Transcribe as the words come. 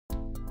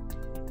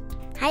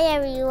Hi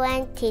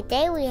everyone,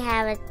 today we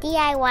have a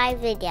DIY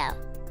video.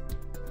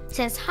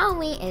 Since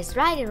Halloween is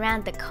right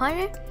around the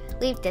corner,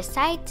 we've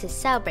decided to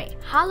celebrate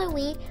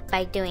Halloween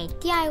by doing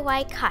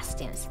DIY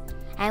costumes,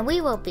 and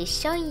we will be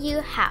showing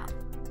you how.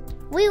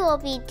 We will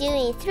be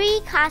doing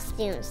 3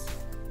 costumes: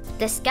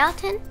 the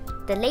skeleton,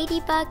 the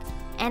ladybug,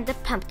 and the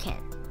pumpkin.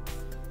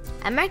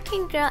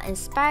 American Girl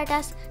inspired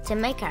us to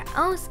make our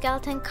own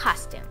skeleton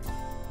costume.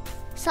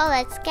 So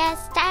let's get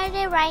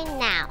started right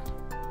now.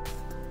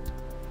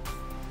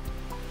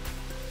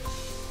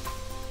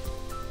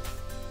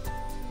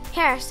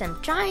 Here are some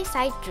drawings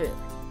I drew.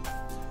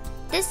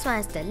 This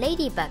one's the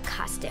ladybug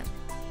costume.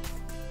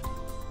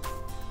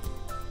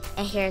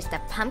 And here's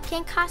the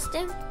pumpkin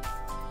costume.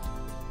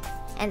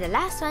 And the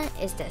last one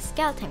is the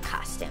skeleton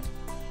costume.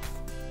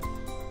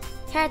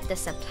 Here are the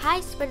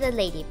supplies for the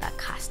ladybug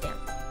costume.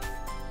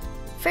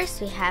 First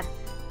we have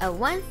a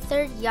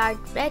 1/3 yard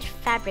red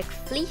fabric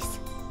fleece,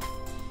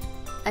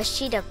 a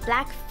sheet of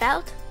black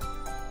felt,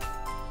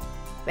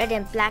 red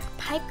and black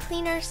pipe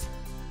cleaners,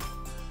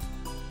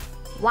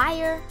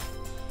 wire,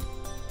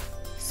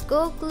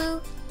 school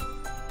glue,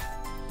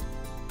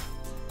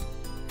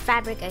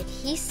 fabric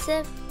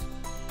adhesive,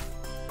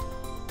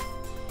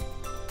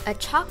 a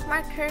chalk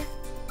marker,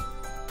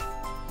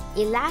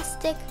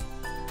 elastic,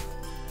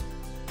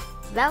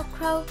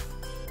 Velcro,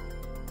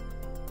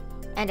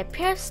 and a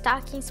pair of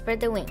stockings for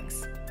the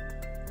wings.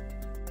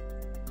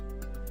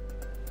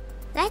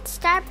 Let's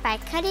start by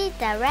cutting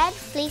the red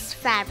fleece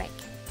fabric.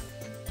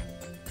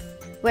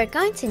 We're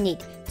going to need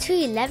 2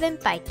 11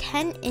 by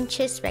 10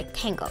 inches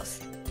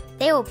rectangles.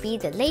 They will be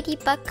the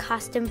ladybug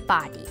costume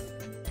body.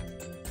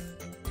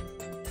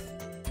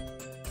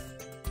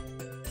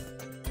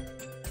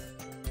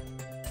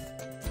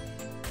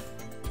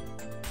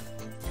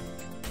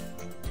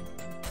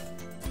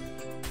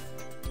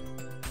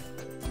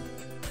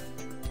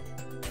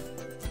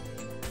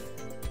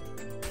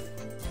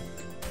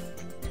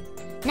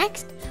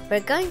 Next, we're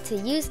going to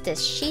use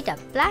this sheet of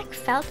black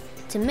felt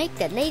to make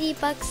the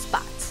ladybug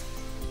spots.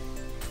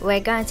 We're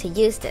going to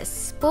use this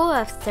spool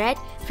of thread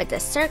for the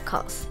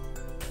circles.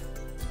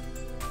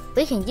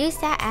 We can use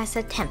that as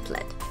a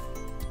template.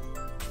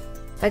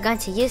 We're going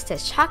to use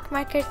this chalk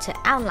marker to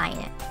outline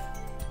it.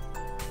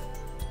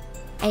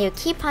 And you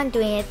keep on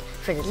doing it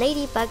for the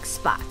ladybug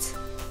spots.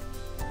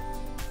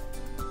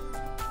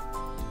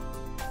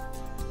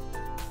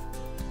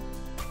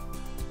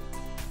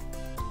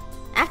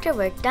 After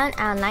we're done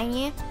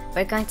outlining it,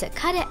 we're going to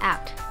cut it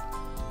out.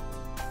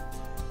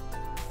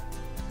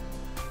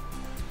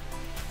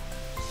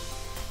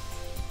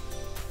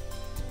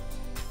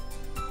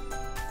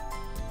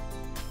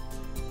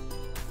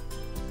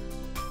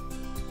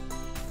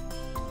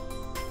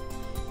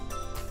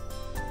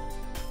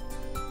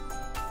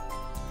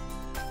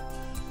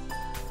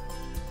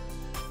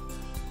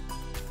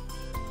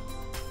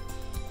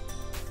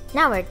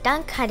 Now we're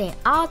done cutting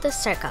all the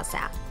circles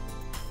out.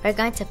 We're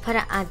going to put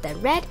it on the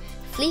red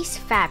fleece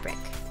fabric.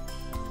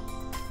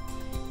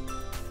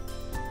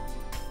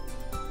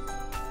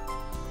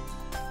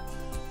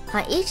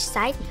 On each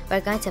side,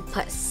 we're going to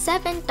put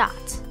 7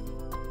 dots.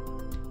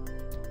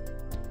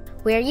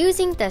 We're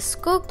using the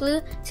school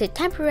glue to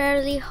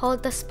temporarily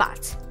hold the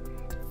spots.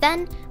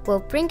 Then, we'll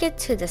bring it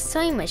to the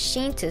sewing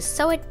machine to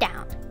sew it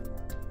down.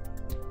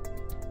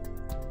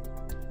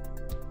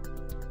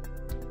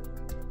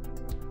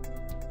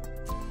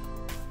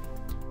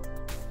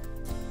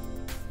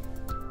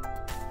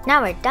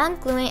 Now we're done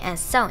gluing and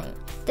sewing.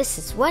 This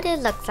is what it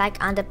looks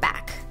like on the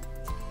back.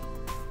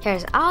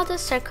 Here's all the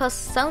circles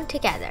sewn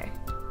together.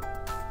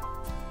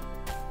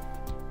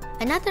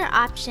 Another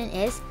option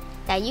is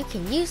that you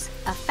can use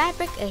a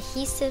fabric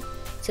adhesive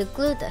to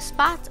glue the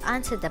spots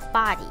onto the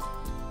body.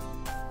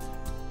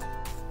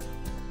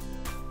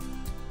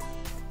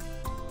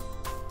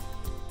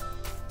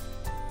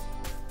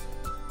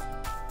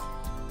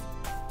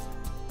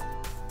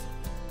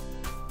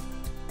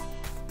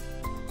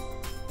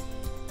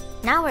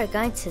 Now we're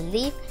going to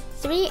leave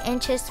 3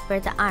 inches for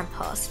the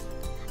armholes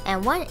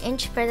and 1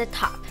 inch for the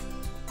top.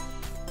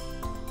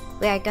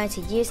 We are going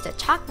to use the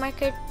chalk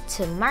marker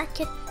to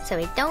mark it so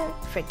we don't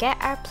forget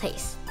our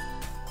place.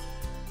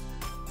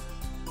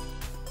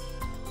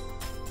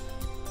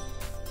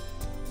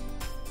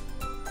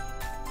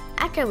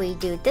 After we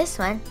do this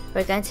one,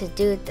 we're going to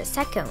do the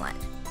second one.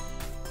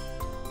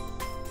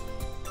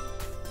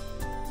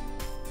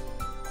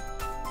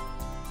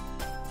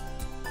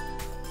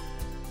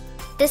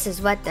 This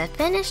is what the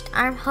finished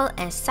armhole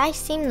and side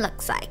seam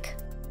looks like.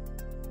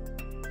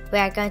 We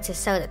are going to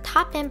sew the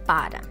top and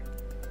bottom.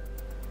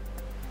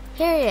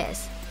 Here it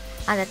is.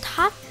 On the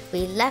top,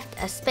 we left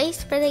a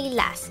space for the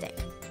elastic.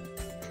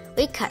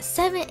 We cut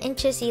 7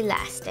 inches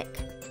elastic.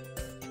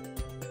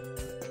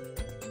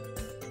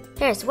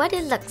 Here's what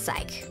it looks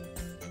like.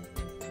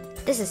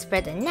 This is for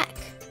the neck.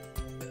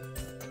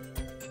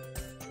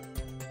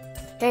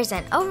 Here's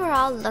an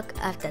overall look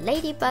of the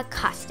ladybug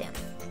costume.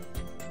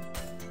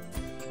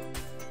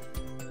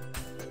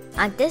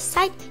 On this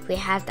side, we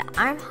have the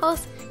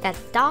armholes that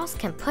dolls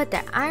can put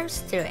their arms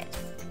through it.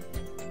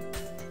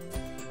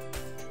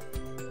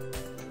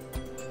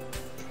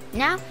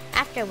 Now,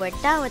 after we're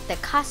done with the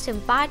costume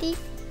body,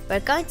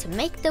 we're going to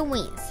make the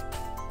wings.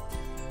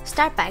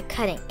 Start by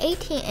cutting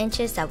 18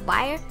 inches of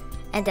wire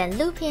and then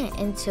looping it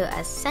into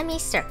a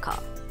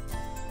semicircle.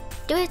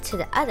 Do it to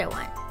the other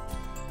one.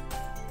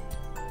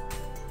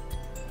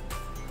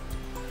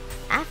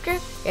 After,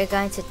 you're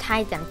going to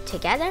tie them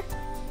together,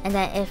 and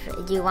then if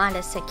you want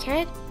to secure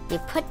it, you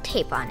put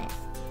tape on it.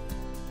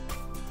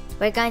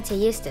 We're going to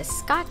use the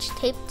Scotch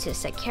tape to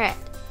secure it.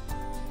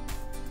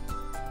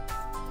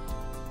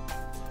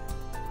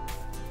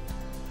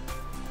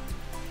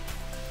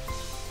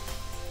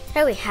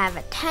 Here we have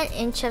a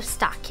 10-inch of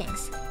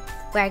stockings.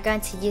 We are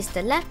going to use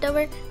the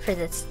leftover for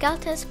the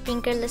skeleton's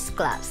fingerless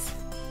gloves.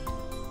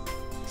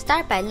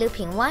 Start by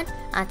looping one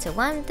onto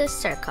one of the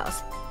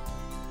circles.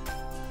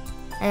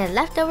 And the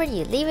leftover,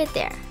 you leave it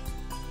there.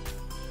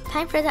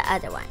 Time for the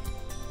other one.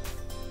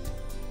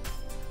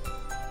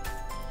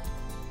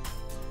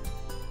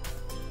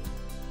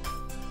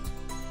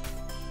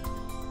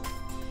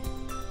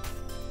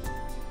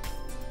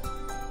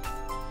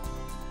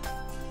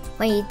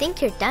 When you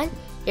think you're done,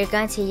 you're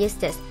going to use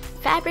this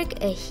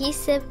fabric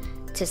adhesive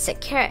to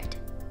secure it.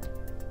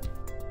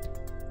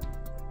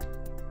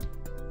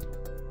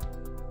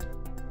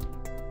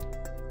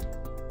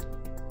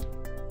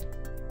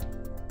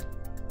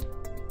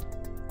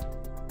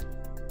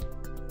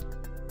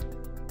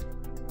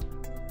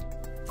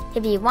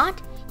 If you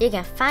want, you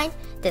can find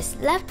this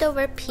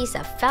leftover piece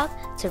of felt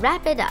to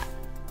wrap it up.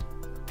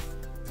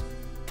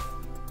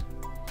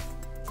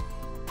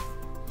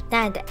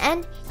 Then at the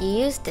end, you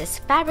use this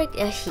fabric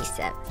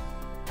adhesive.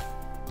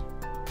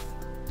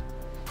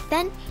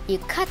 Then you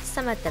cut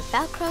some of the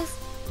velcros,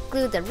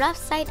 glue the rough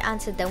side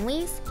onto the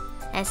wings,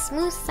 and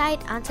smooth side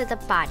onto the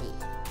body.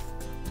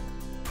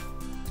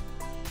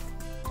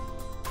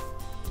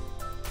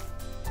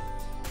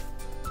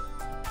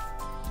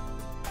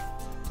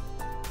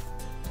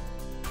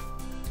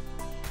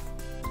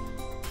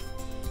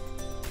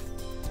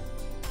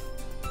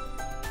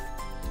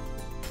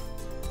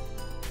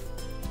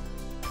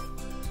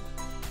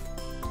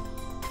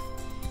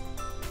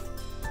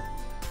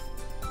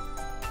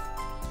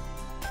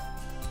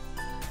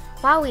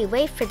 While we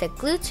wait for the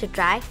glue to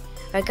dry,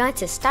 we're going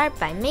to start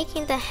by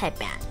making the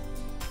headband.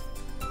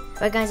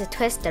 We're going to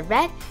twist the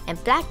red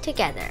and black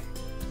together.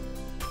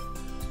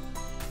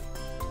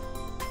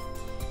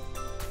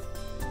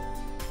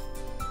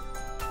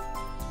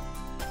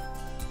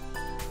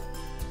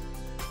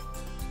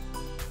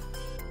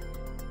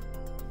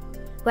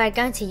 We're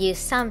going to use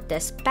some of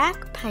this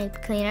back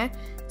pipe cleaner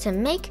to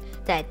make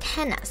the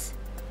antennas.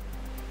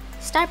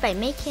 Start by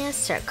making a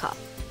circle.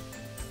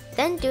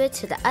 Then do it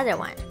to the other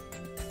one.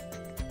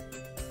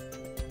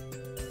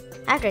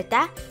 After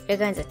that, you're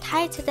going to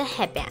tie it to the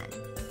headband.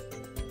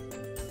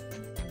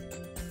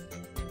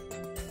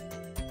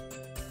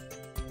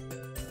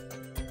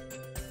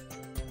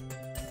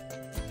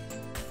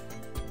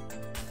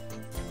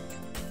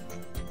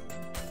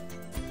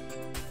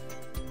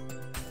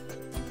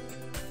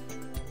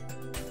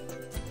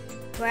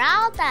 We're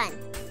all done.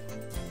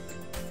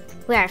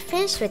 We are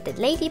finished with the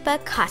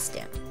ladybug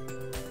costume.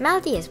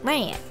 Melody is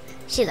wearing it.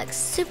 She looks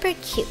super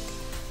cute.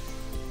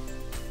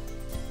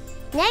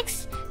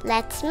 Next,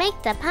 let's make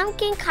the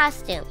pumpkin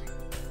costume.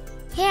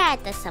 Here are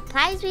the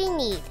supplies we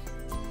need.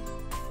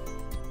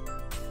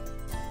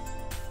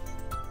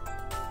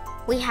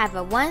 We have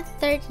a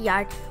 1/3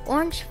 yard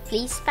orange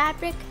fleece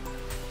fabric,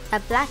 a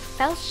black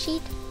felt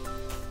sheet,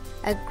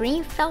 a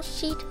green felt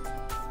sheet,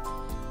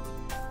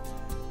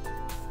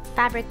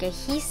 fabric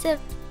adhesive,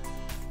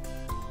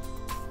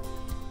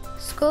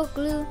 school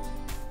glue,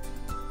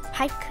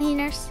 pipe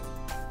cleaners,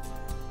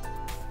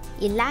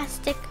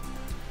 elastic,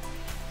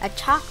 a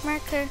chalk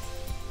marker,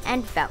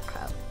 and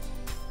Velcro.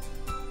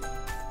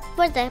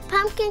 For the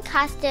pumpkin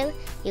costume,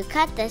 you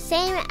cut the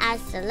same as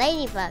the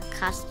ladybug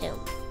costume.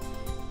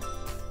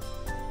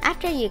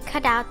 After you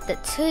cut out the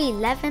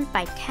 211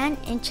 by 10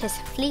 inches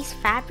fleece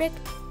fabric,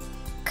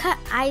 cut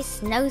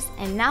eyes, nose,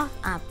 and mouth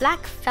on a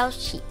black felt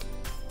sheet.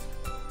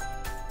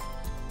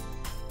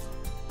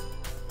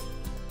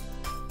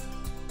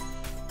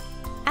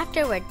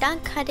 After we're done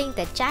cutting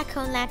the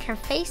jack-o'-lantern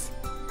face,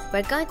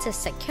 we're going to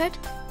secure it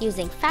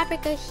using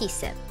fabric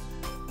adhesive.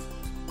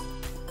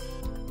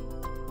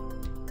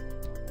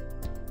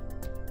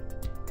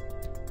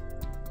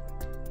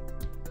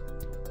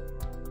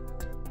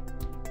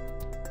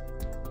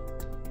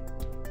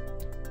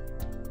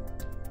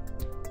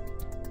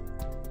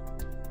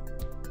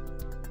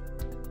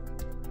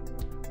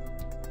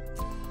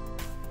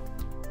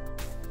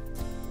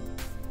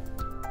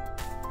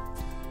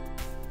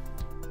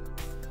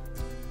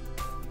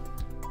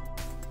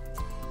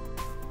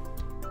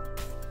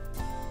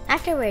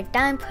 After we're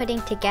done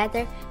putting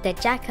together the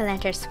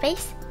jack-o'-lantern's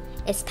face,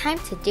 it's time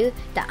to do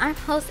the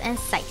armholes and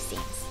side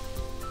seams.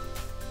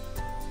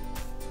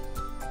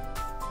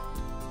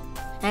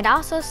 And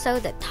also sew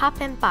the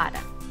top and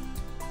bottom.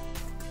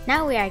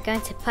 Now we are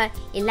going to put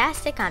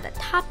elastic on the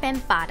top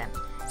and bottom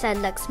so it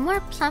looks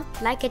more plump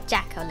like a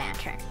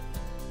jack-o'-lantern.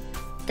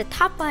 The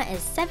top one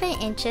is 7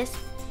 inches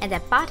and the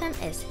bottom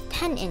is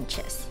 10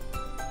 inches.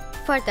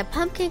 For the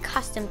pumpkin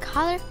costume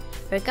collar,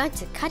 we're going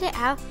to cut it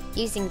out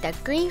using the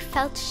green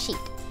felt sheet.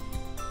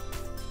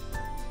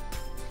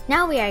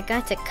 Now we are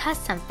going to cut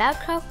some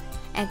Velcro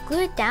and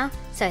glue it down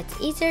so it's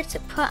easier to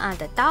put on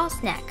the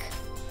doll's neck.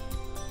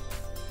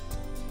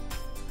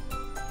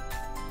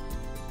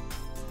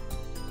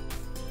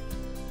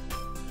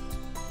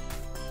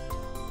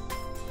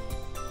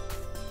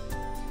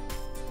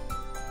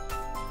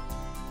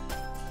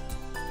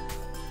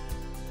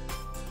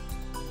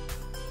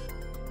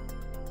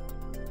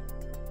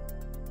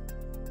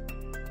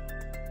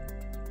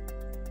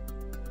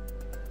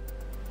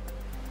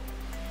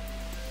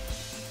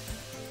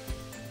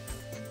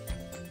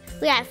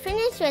 We are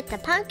finished with the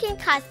pumpkin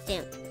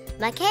costume.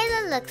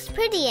 Michaela looks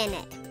pretty in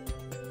it.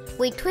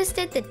 We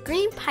twisted the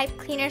green pipe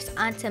cleaners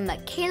onto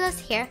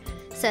Michaela's hair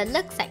so it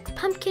looks like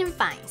pumpkin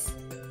vines.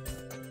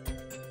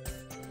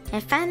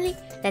 And finally,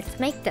 let's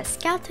make the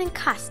skeleton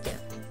costume.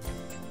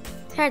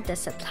 Here are the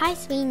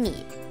supplies we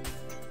need.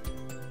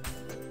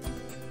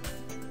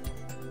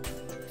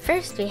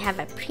 First, we have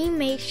a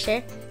pre-made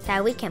shirt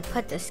that we can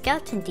put the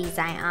skeleton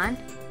design on.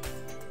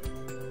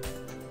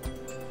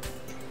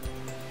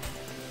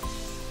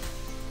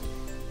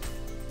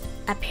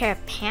 A pair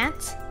of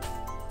pants,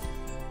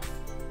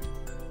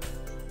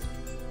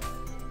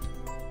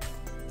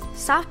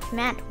 soft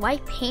matte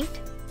white paint,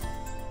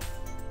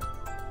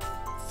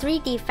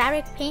 3D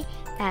fabric paint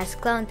that has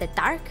glow in the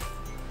dark,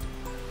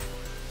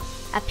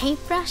 a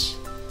paintbrush,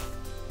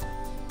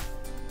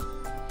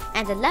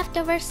 and the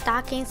leftover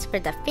stockings for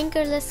the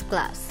fingerless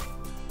gloves.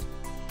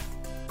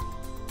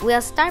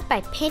 We'll start by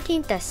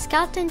painting the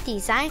skeleton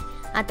design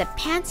on the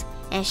pants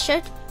and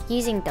shirt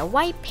using the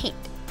white paint.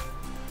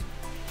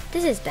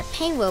 This is the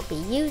paint we'll be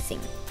using.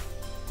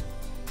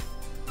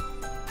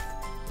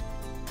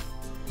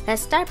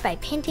 Let's start by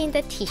painting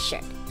the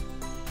t-shirt.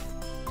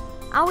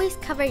 Always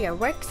cover your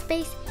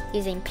workspace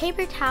using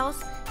paper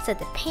towels so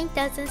the paint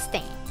doesn't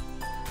stain.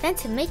 Then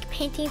to make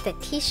painting the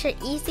t-shirt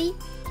easy,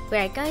 we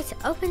are going to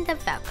open the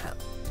Velcro.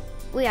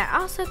 We are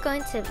also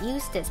going to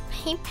use this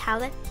paint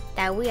palette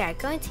that we are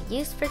going to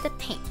use for the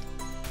paint.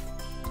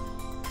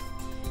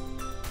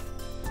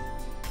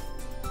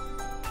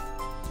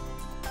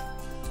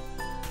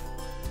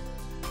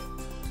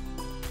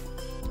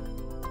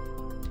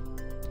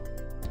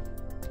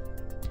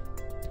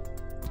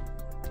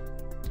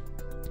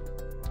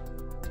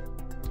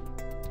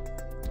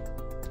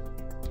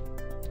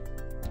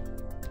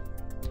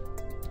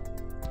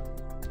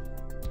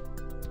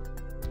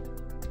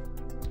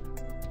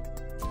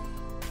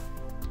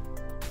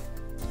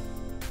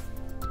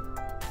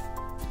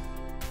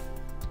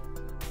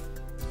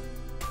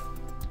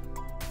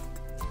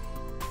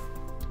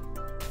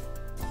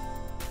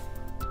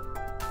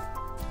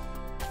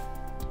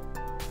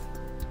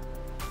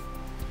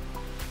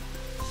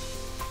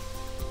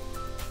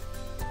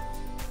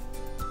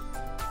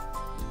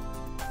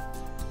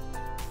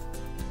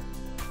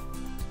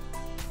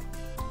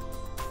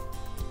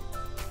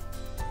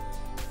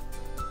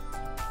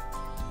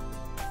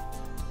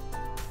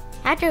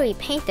 After we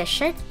paint the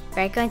shirt,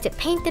 we are going to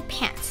paint the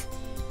pants.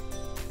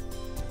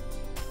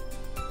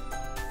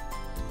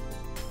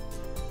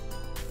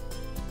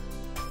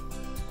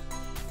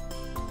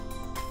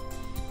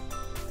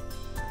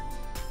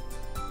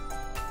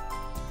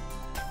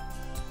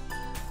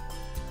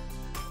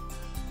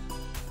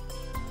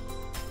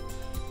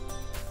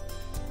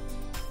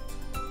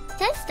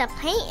 Since the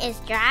paint is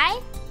dry,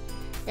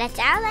 let's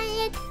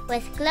outline it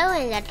with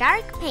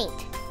glow-in-the-dark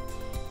paint.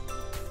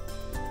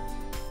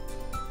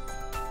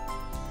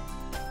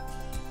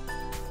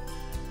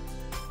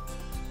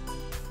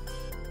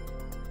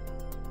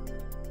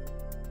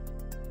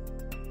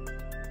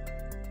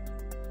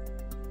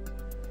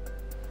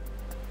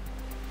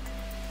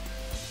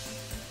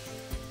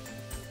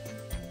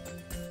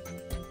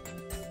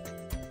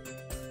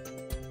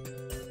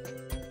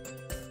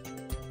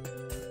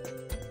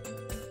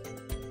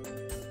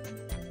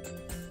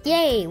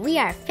 Yay, we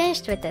are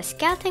finished with the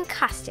skeleton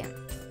costume.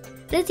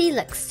 Lizzie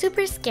looks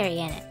super scary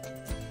in it.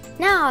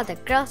 Now all the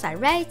girls are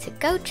ready to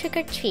go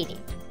trick-or-treating.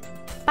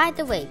 By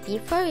the way,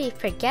 before we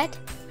forget,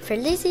 for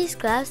Lizzie's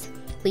gloves,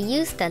 we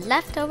used the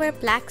leftover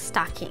black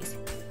stockings.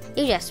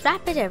 You just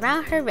wrap it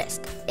around her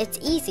wrist. It's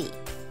easy.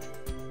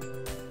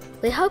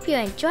 We hope you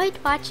enjoyed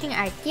watching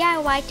our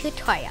DIY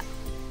tutorial.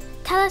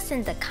 Tell us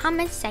in the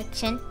comments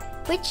section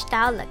which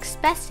doll looks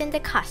best in the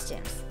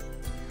costumes.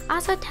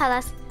 Also tell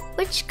us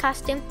which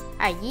costume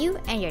are you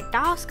and your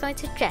dolls going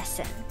to dress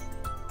in.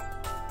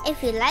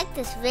 If you like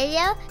this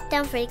video,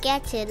 don't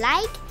forget to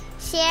like,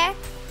 share,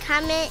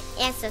 comment,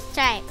 and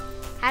subscribe.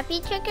 Happy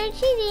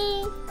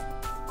trick-or-treating!